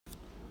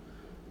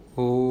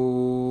ॐ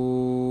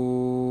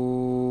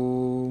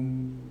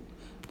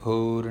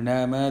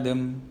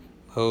पूर्णमदं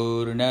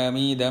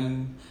पूर्णमिदं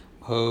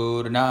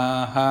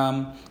पूर्णाहं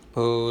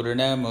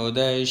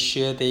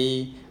पूर्णमुदच्यते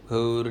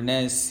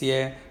पूर्णस्य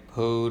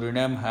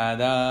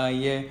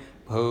पूर्णमादाय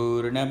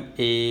पूर्णमेवावशिष्यते।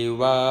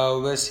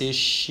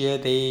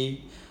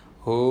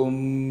 ॐ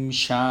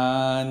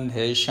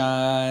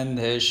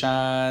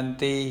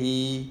शान्तिः।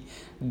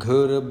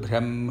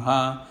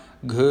 गुरुब्रह्मा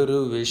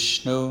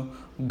गुरुविष्णु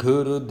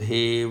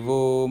गुरुदेवो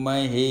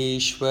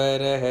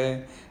महेश्वरः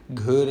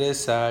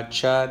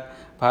गुरुसाक्षात्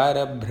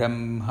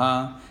परब्रह्म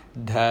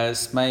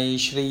तस्मै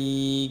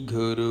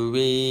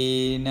श्रीगुरुवे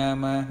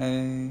नमः।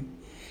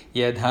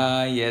 यथा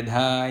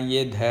यथा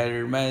हि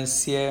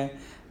धर्मस्य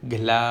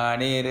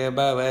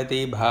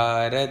ग्लानिर्भवति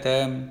भारत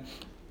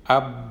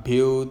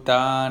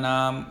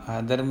अभ्युत्थानम्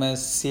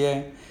अधर्मस्य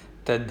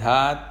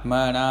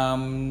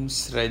तदात्मनां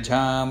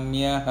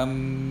सृजाम्यहम्।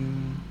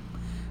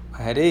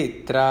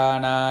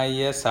 परित्राणाय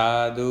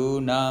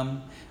साधूनां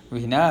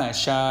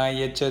विनाशाय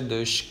च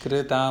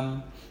दुष्कृतां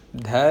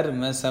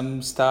धर्मसंस्थापनार्थाय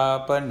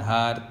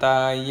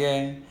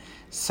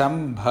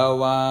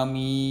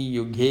संभवामि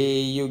युगे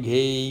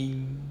युगे।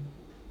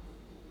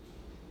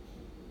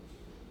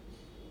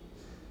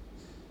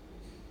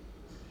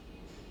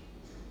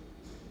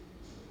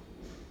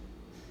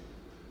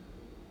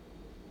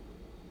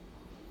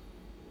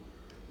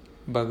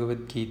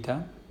 Bhagavad Gita,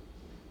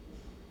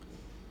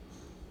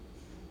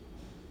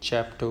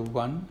 Chapter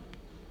 1,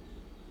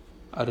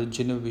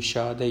 Arjuna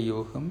Vishada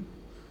Yogam,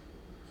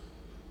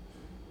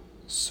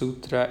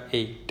 Sutra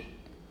 8.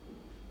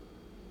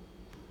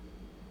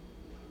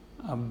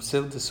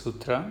 Observe the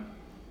sutra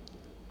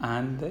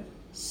and the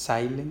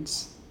silence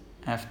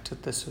after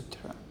the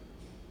sutra.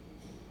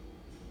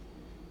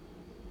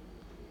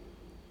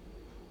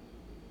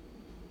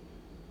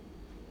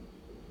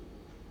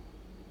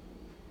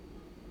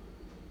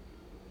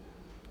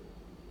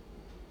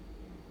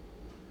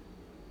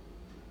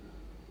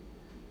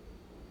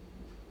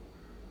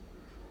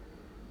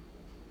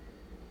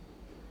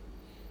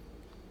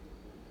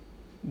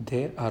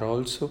 There are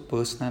also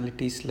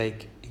personalities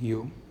like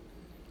you,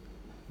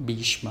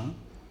 Bhishma,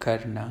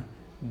 Karna,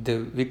 the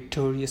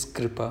victorious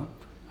Kripa,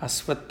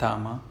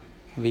 Aswathama,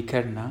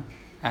 Vikarna,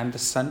 and the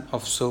son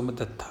of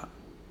Somadatta.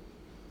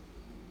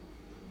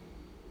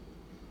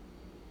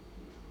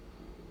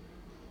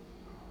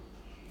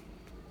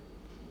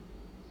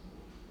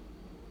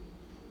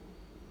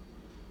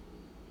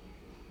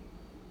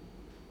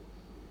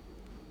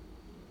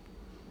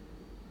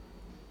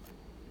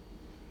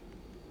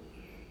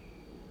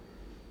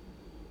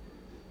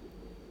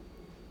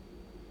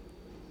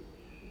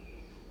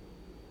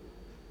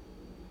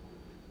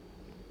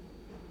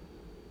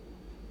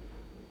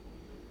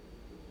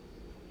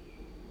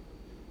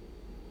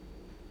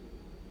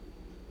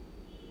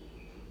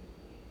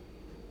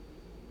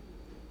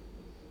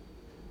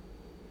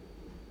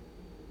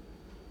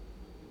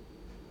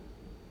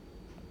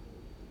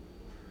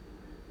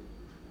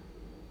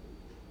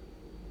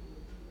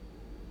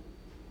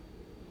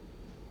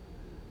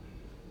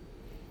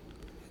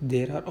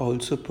 There are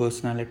also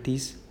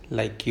personalities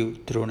like you,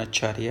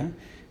 Dronacharya,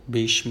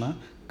 Bhishma,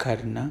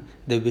 Karna,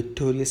 the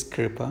victorious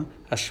Kripa,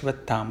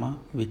 Ashwathama,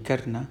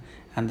 Vikarna,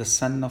 and the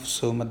son of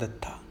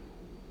Somadatta.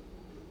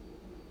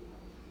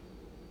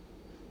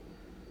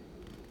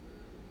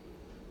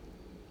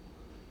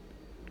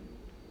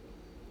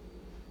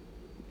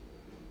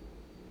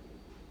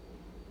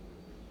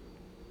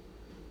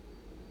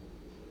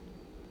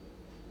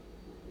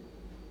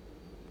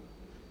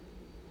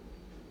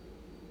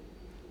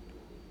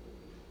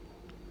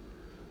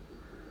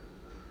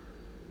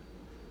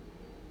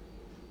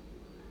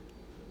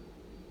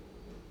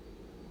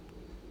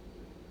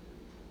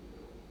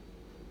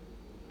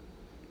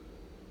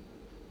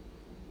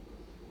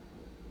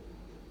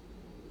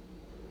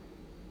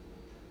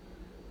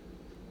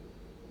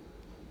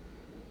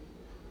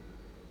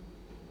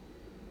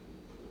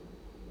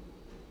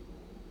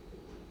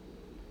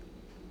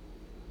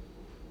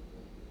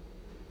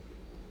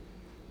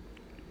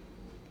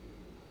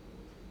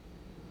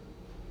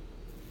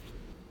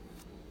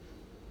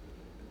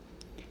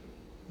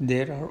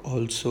 There are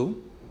also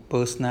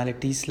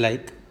personalities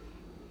like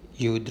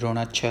you,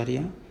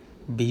 Dronacharya,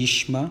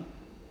 Bhishma,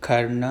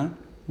 Karna,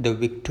 the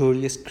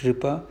victorious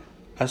Kripa,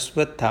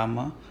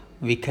 Aswathama,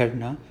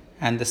 Vikarna,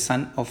 and the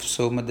son of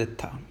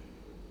Somadatta.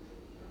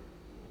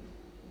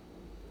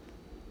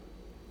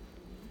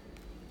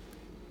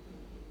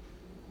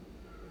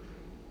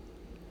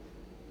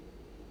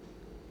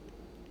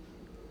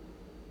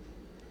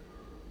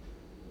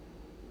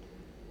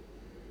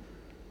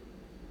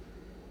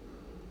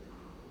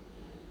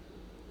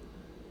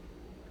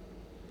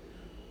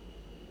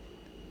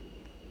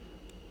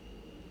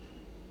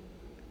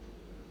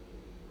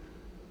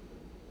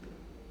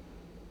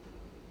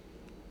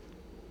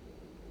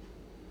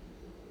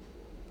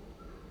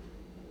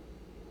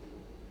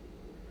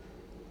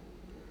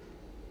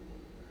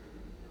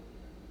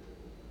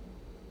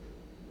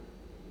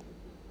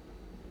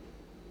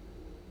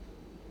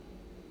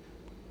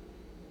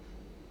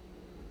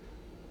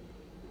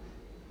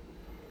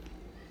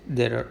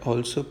 There are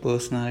also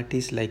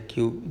personalities like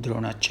you,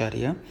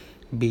 Dronacharya,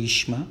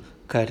 Bhishma,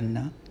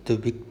 Karna, the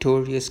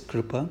victorious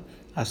Kripa,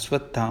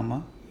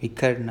 Ashwatthama,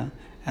 Vikarna,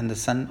 and the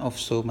son of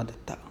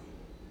Somadatta.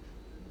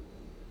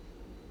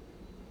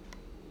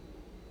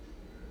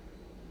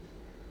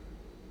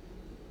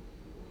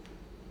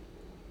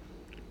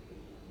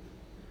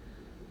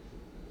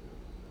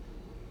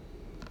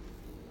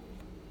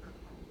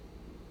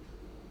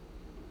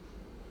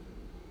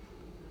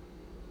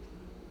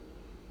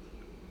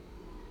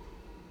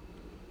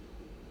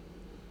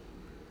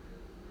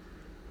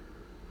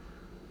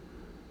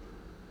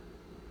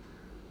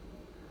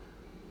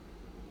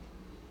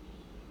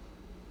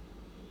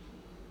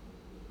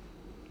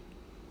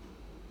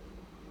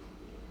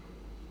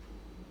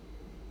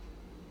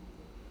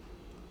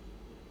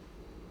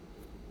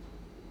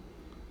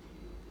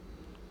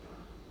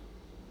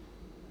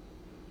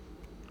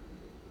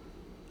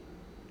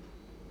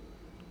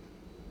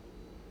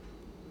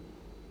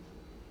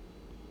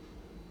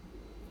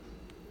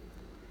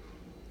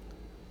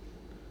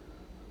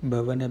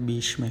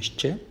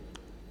 भवनभीष्मश्च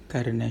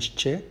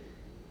कर्णश्च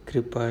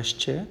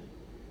कृपाश्च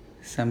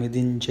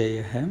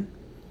समितिञ्जयः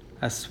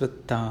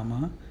Ashwatthama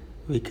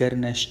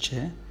विकर्णश्च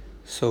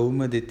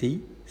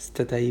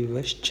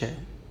सौमदितिस्तथैवश्च.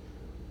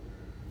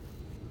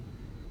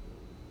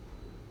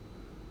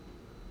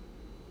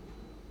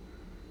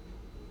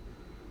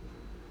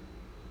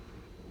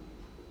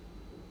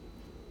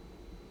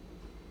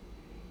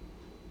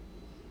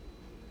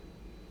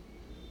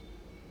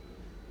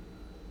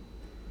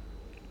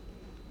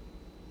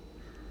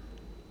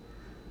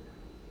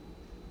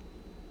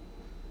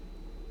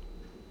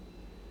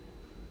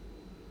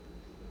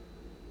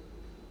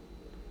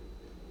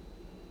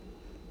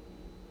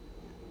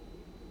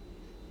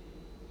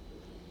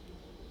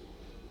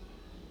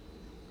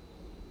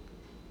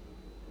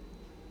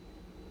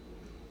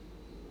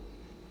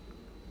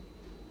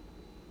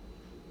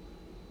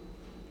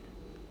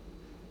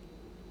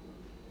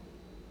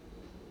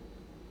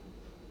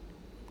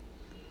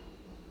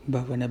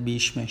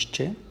 भवनभीष्मश्च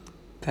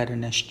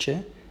कर्णश्च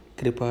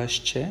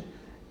कृपाश्च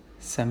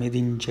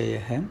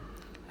समितिञ्जयः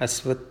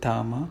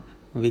Ashwatthama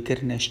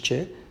विकर्णश्च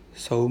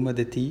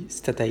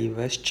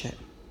सौमदितिस्तथैवश्च.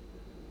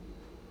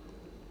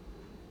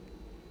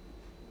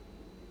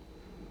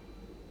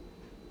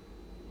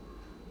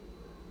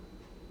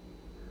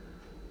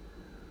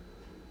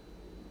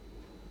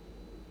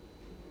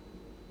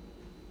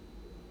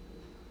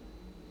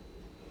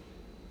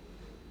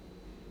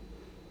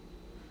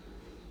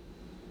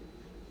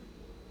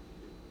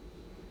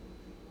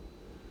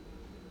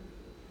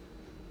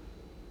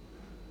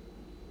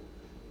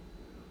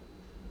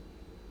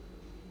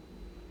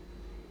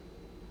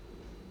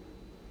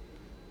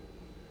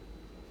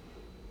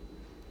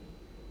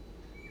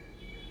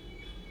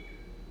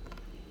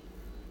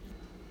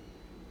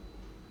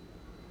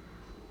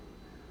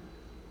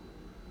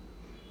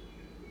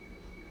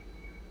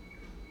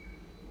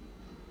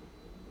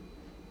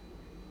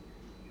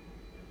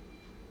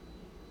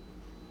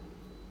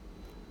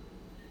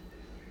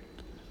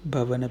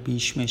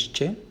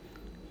 भवनभीष्मश्च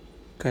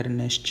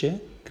कर्णश्च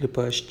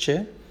कृपाश्च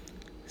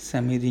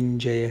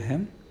समितिञ्जयः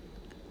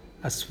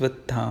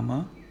Ashwatthama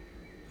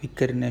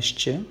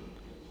विकर्णश्च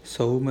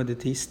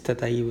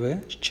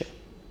सौमदितिस्तथैवश्च.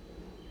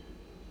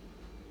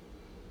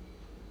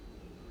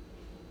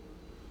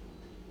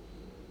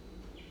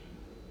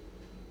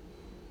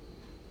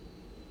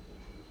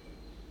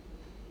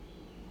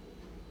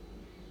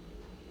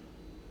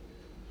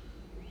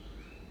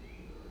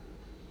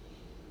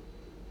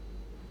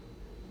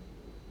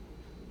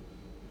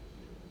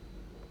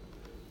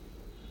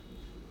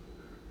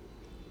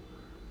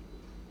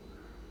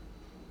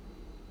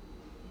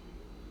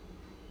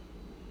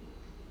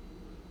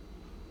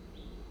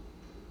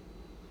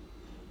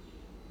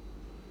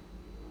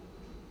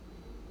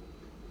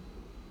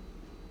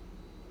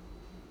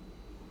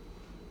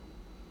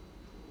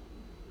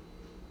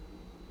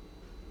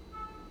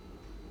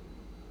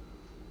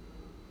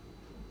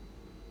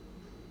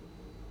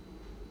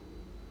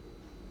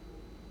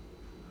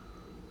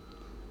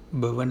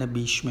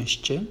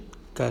 भवनभीष्मश्च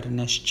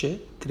कर्णश्च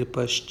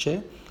कृपश्च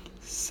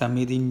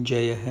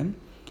समितिञ्जयः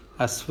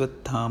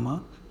Ashwatthama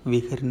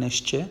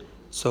विकर्णश्च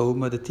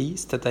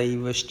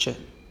सौमदितिस्तथैवश्च.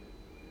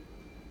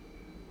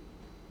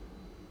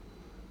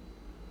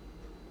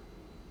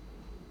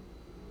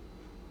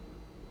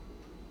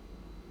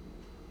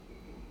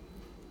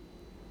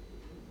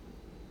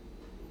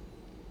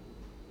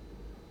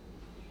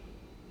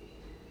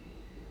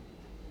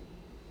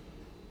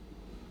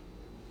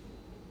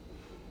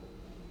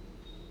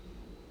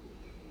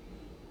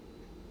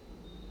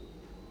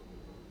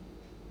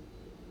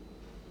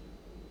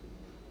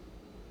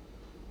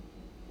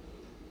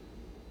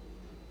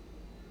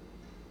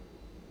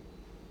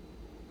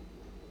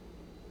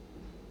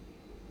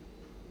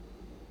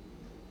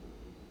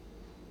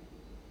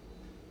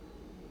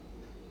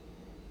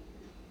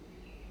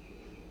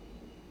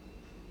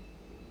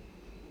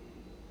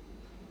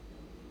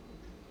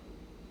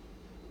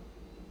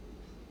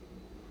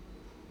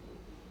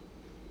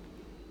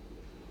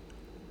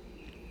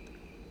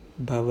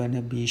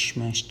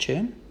 भवनभीष्मश्च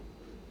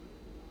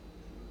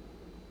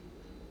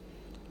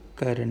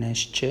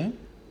कर्णश्च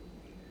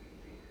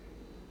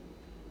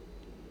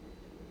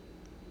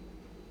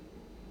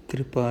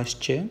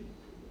कृपाश्च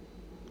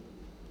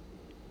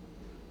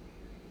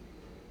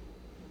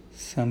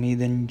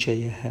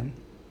समिदञ्जयः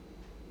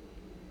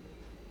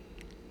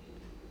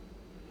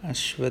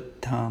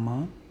Ashwatthama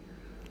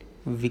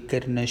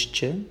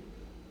विकर्णश्च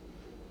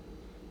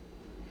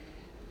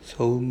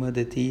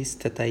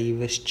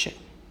सौमदतीस्तथैवश्च.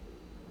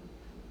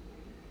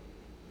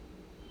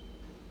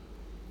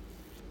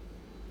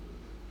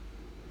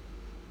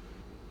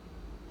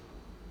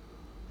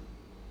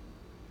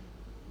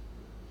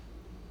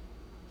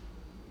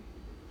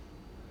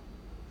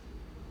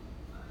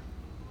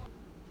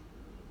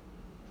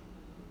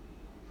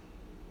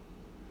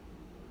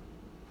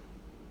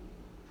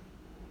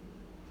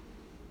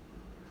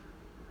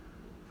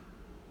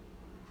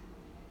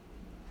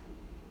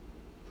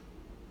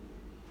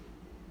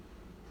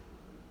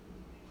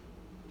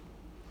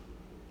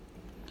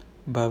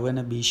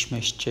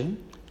 भवनभीष्मश्च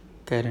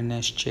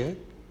कर्णश्च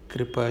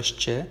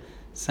कृपाश्च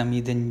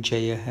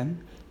समिदञ्जयः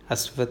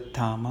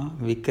Ashwatthama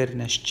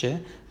विकर्णश्च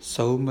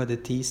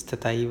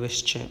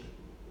सौमदतीस्तथैवश्च.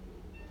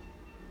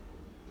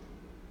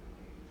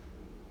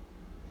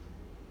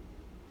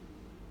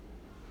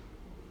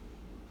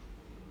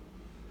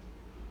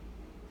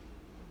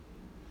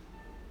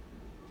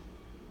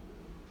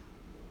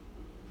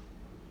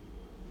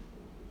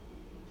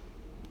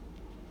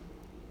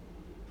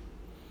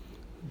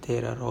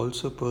 There are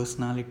also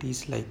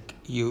personalities like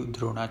you,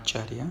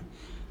 Dronacharya,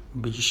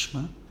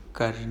 Bhishma,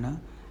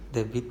 Karna,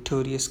 the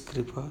victorious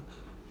Kripa,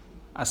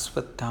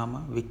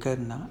 Ashwatthama,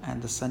 Vikarna,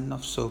 and the son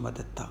of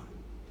Somadatta.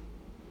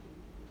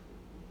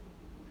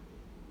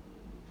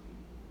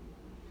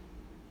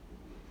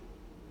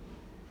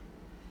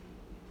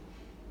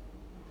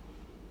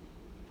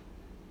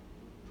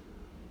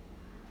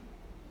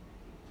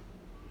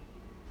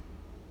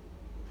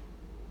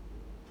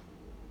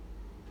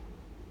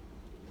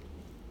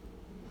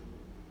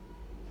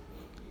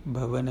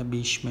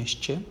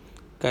 भवनभीष्मश्च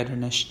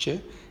कर्णश्च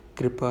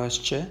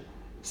कृपाश्च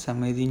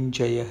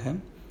समिदिञ्जयः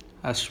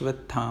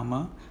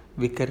Ashwatthama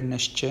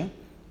विकर्णश्च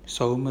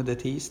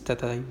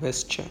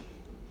सौमदतीस्तथैवश्च.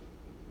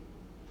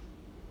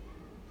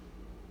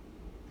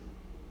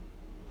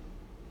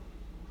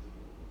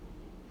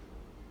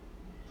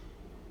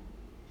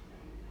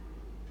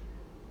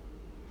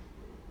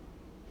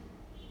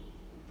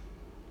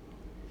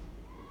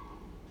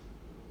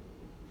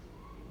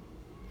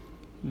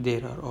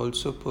 There are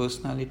also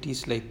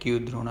personalities like you,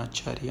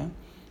 Dronacharya,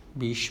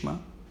 Bhishma,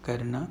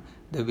 Karna,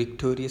 the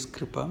victorious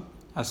Kripa,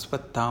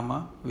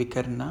 Ashwatthama,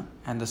 Vikarna,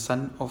 and the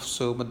son of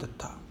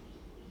Somadatta.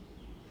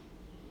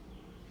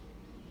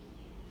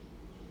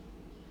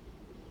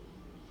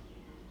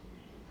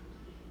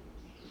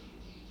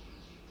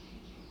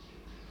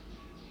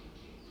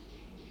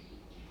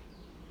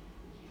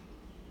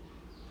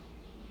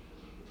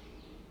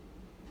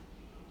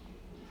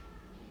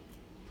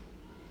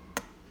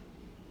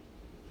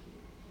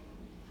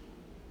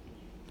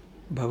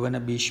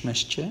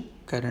 भवनभीष्मश्च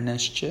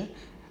कर्णश्च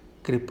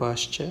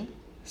कृपाश्च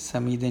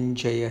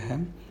समिदञ्जयः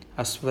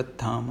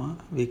Ashwatthama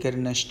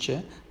विकर्णश्च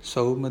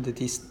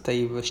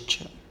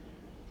सौमदतीस्तथैवश्च.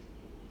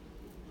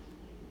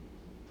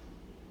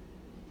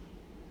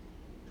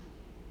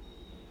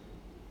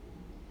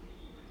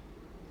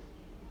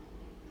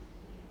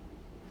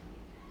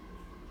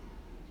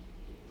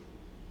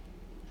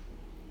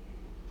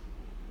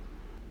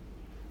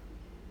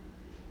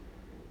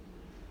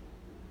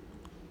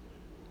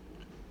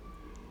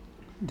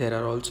 There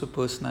are also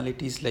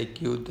personalities like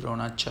you,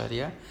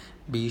 Dronacharya,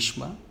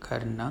 Bhishma,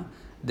 Karna,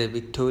 the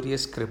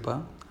victorious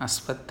Kripa,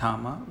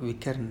 Ashwatthama,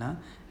 Vikarna,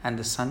 and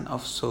the son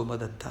of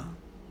Somadatta.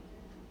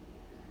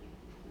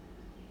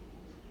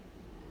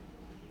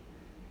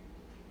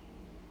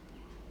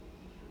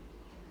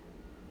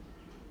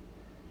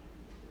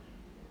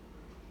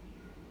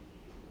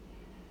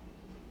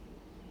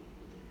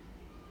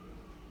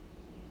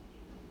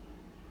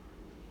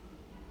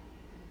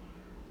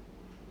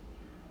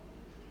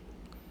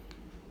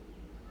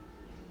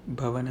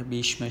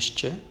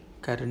 भवनभीष्मश्च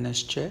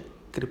कर्णश्च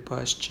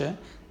कृपाश्च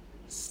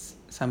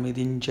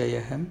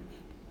समिदिञ्जयः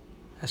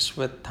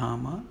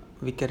Ashwatthama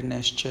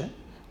विकर्णश्च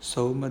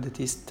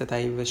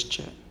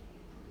सौमदतीस्तथैवश्च.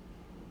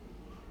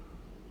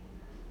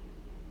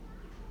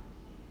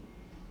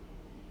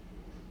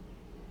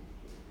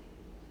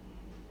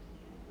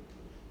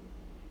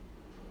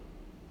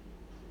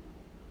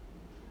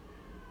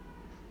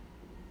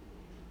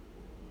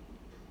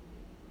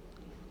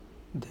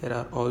 There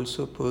are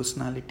also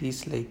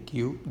personalities like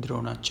you,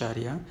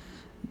 Dronacharya,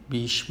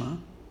 Bhishma,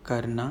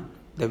 Karna,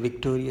 the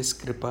victorious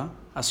Kripa,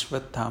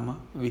 Ashwatthama,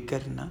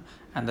 Vikarna,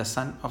 and the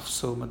son of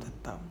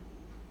Somadatta.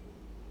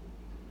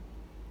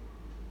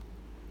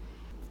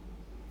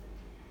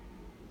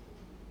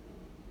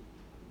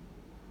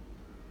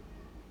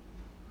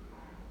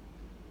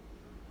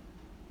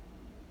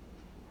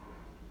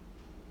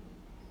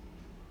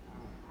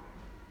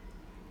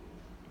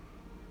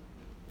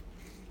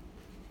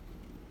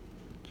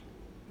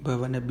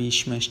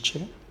 भवनभीष्मश्च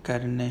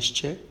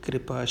कर्णश्च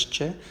कृपाश्च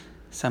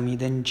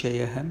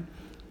समिधञ्जयः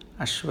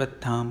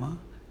Ashwatthama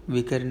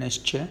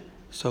विकर्णश्च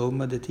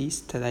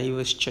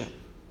सौमदतिस्तथैवश्च.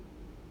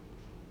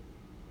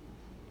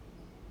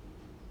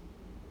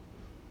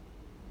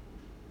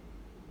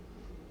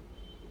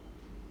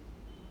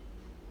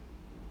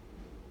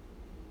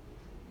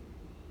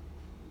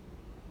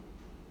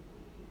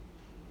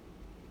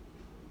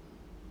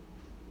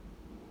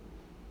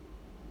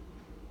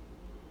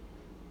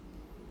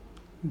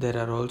 There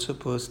are also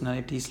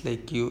personalities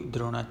like you,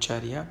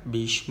 Dronacharya,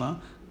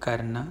 Bhishma,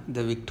 Karna,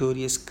 the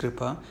victorious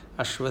Kripa,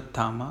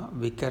 Ashwatthama,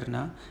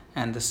 Vikarna,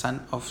 and the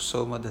son of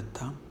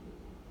Somadatta.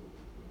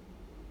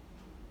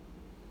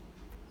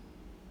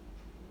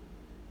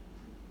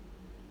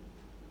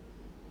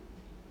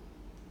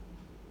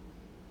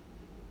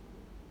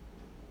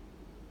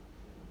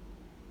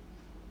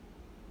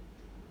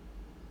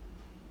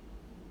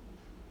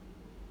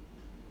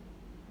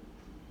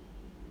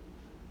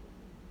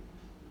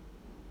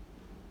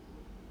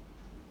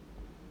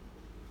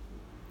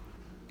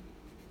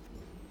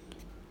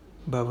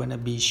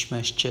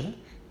 भवनभीष्मश्च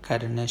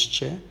कर्णश्च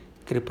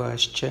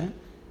कृपाश्च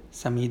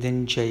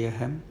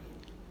समिधञ्जयः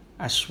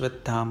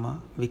Ashwatthama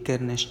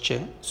विकर्णश्च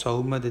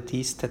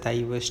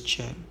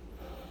सौमदतिस्तथैवश्च.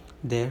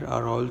 There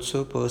are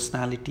also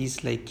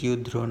personalities like you,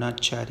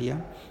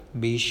 Dronacharya,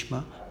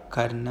 Bhishma,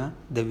 Karna,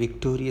 the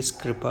victorious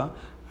Kripa,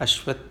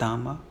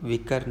 Ashwatthama,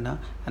 Vikarna,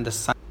 and the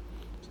son.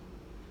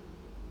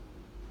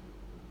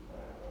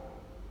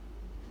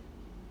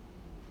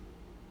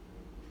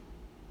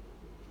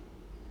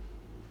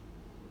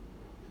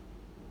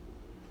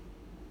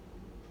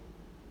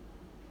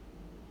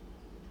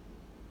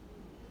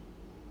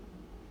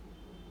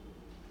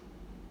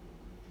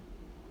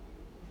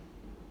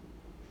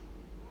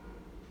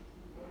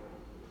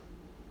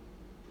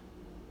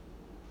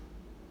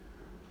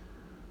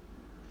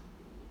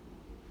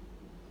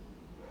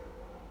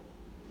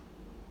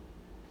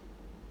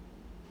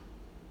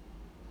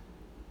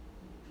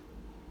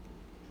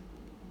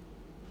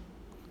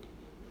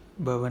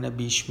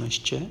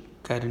 भवनभीष्मश्च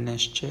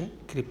कर्णश्च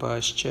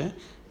कृपाश्च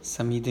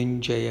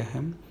समिधञ्जयः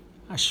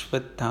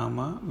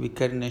Ashwatthama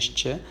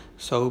विकर्णश्च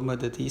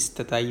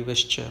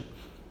सौमदतिस्तथैवश्च.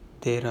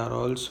 There are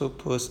also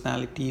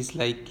personalities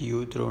like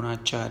you,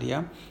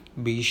 Dronacharya,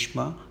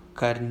 Bhishma,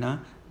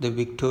 Karna, the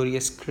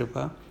victorious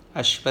Kripa,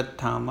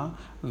 Ashwatthama,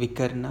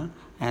 Vikarna,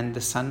 and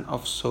the son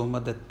of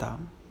Somadatta.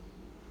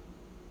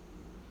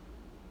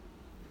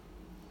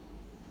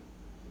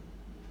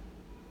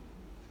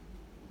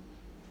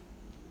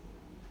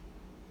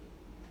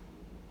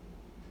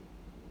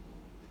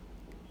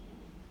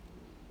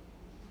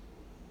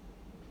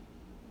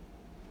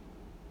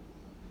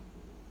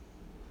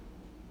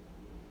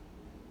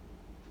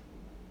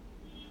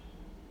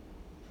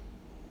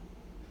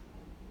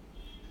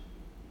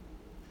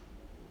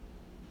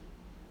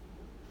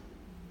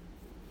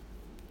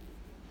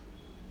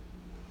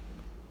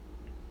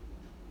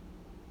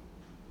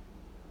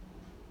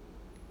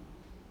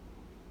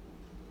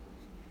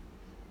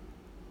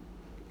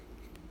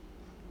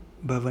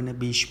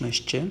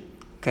 भवनभीष्मश्च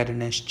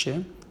कर्णश्च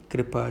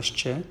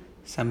कृपाश्च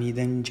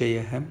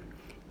समिधञ्जयः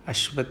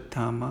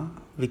Ashwatthama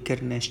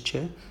विकर्णश्च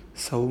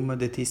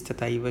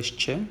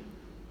सौमदतिस्तथैवश्च.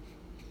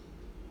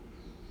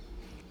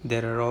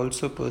 There are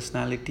also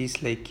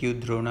personalities like you,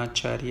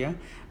 Dronacharya,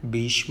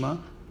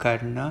 Bhishma,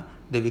 Karna,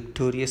 the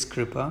victorious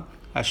Kripa,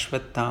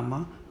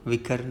 Ashwatthama,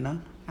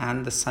 Vikarna,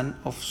 and the son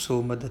of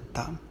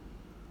Somadatta.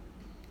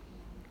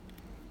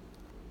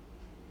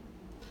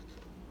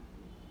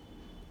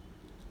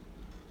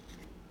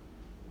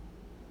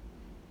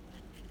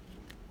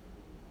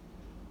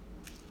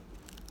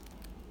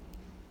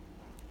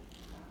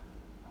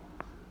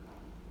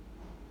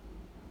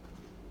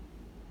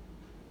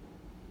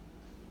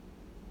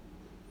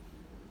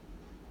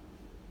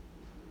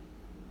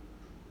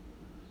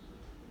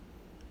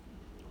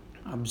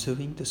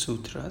 Observing the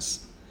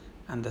sutras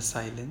and the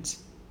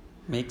silence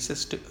makes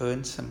us to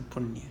earn some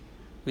punya,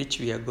 which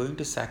we are going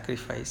to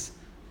sacrifice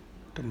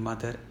to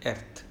Mother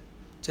Earth.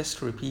 Just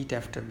repeat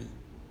after me.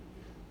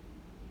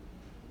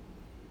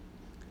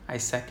 I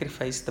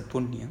sacrifice the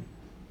punya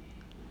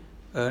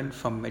earned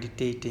from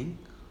meditating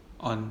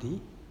on the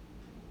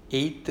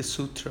 8th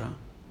sutra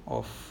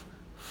of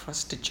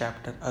first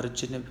chapter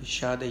Arjuna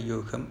Vishada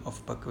Yogam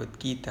of Bhagavad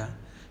Gita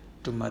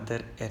to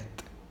Mother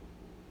Earth.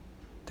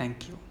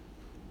 Thank you.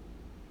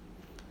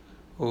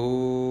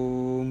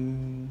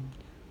 Om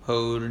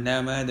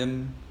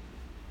Purnamadam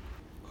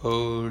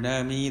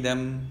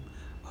Purnamidam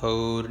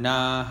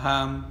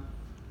Purnaham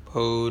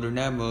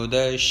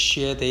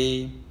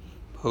Purnamudashyate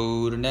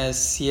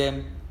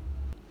Purnasya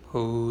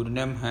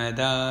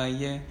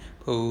Purnamhadaya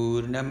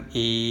Purnam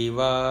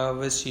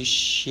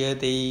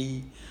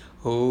Evavasishyate.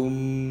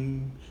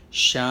 Om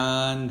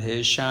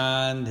Shandhi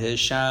Shandhi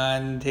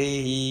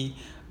Shandhi.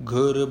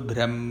 Guru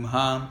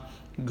Brahma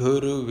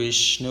Guru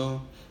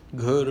Vishnu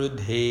Guru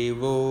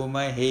Devo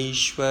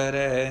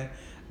Maheshwara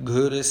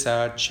Guru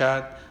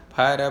Sakshat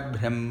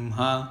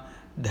Parabrahma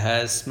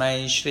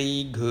Tasmai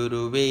Shri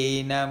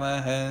Guruve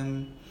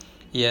Namaha.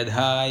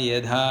 यथा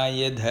यथा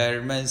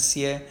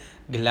धर्मस्य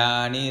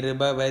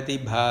ग्लानिर्भवति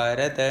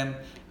भारत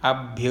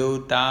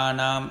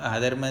अभ्युत्थानम्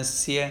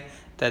अधर्मस्य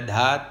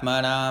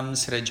तदात्मनां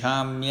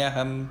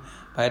सृजाम्यहं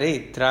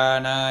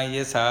परित्राणाय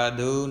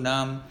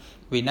साधूनां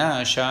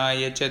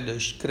विनाशाय च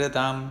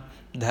दुष्कृतां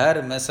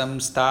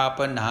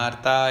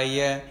धर्मसंस्थापनार्थाय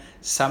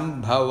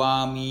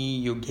संभवामि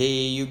युगे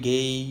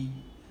युगे.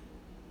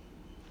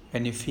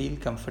 When you feel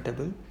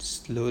comfortable,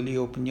 slowly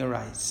open your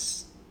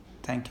eyes.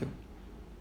 Thank you.